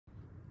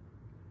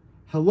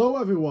Hello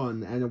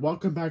everyone, and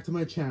welcome back to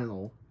my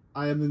channel.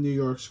 I am the New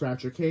York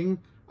Scratcher King.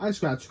 I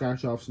scratch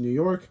scratch-offs in New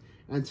York,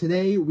 and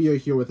today we are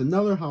here with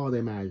another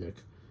holiday magic.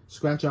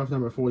 Scratch-off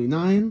number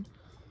 49.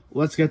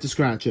 Let's get to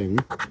scratching.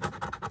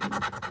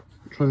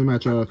 Trying to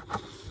match a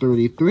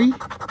 33,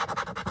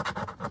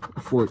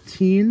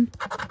 14,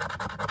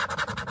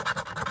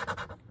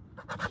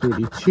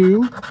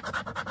 32,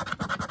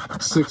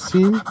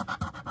 16,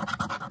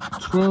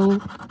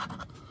 12,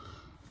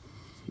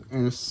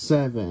 and a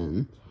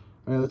 7.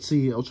 Alright, let's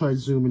see. I'll try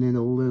zooming in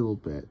a little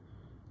bit.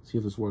 See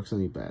if this works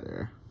any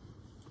better.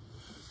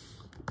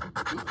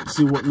 Let's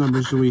see, what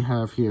numbers do we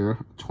have here?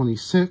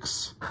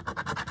 26.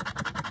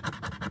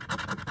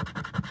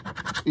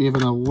 We have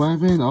an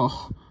 11.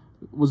 Oh,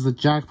 was the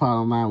jackpot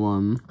on that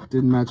one.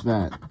 Didn't match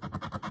that.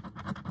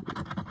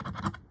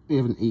 We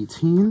have an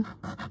 18.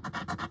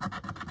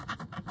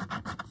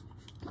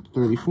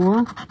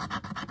 34.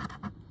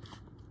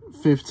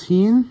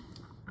 15.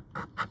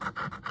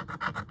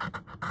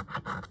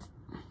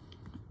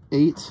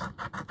 8,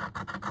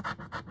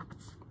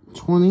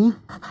 20,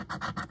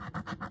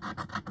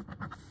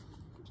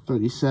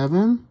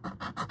 37,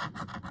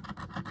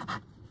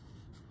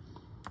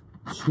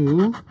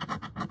 2,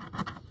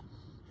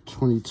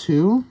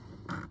 22,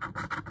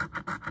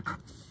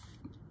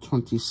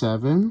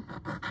 27,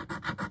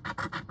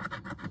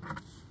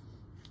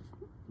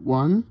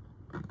 1,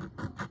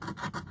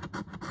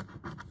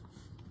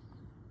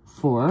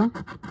 4,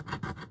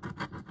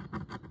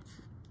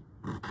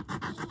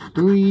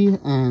 3,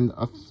 and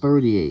a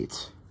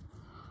 38.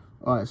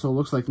 Alright, so it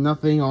looks like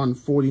nothing on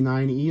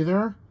 49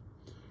 either.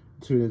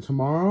 Tune in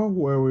tomorrow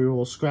where we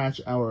will scratch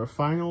our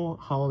final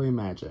holiday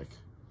magic.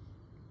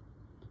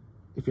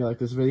 If you like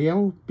this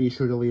video, be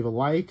sure to leave a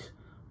like,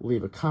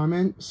 leave a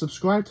comment,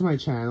 subscribe to my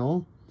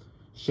channel,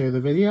 share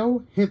the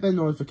video, hit that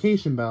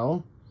notification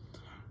bell,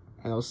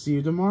 and I'll see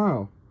you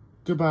tomorrow.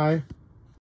 Goodbye.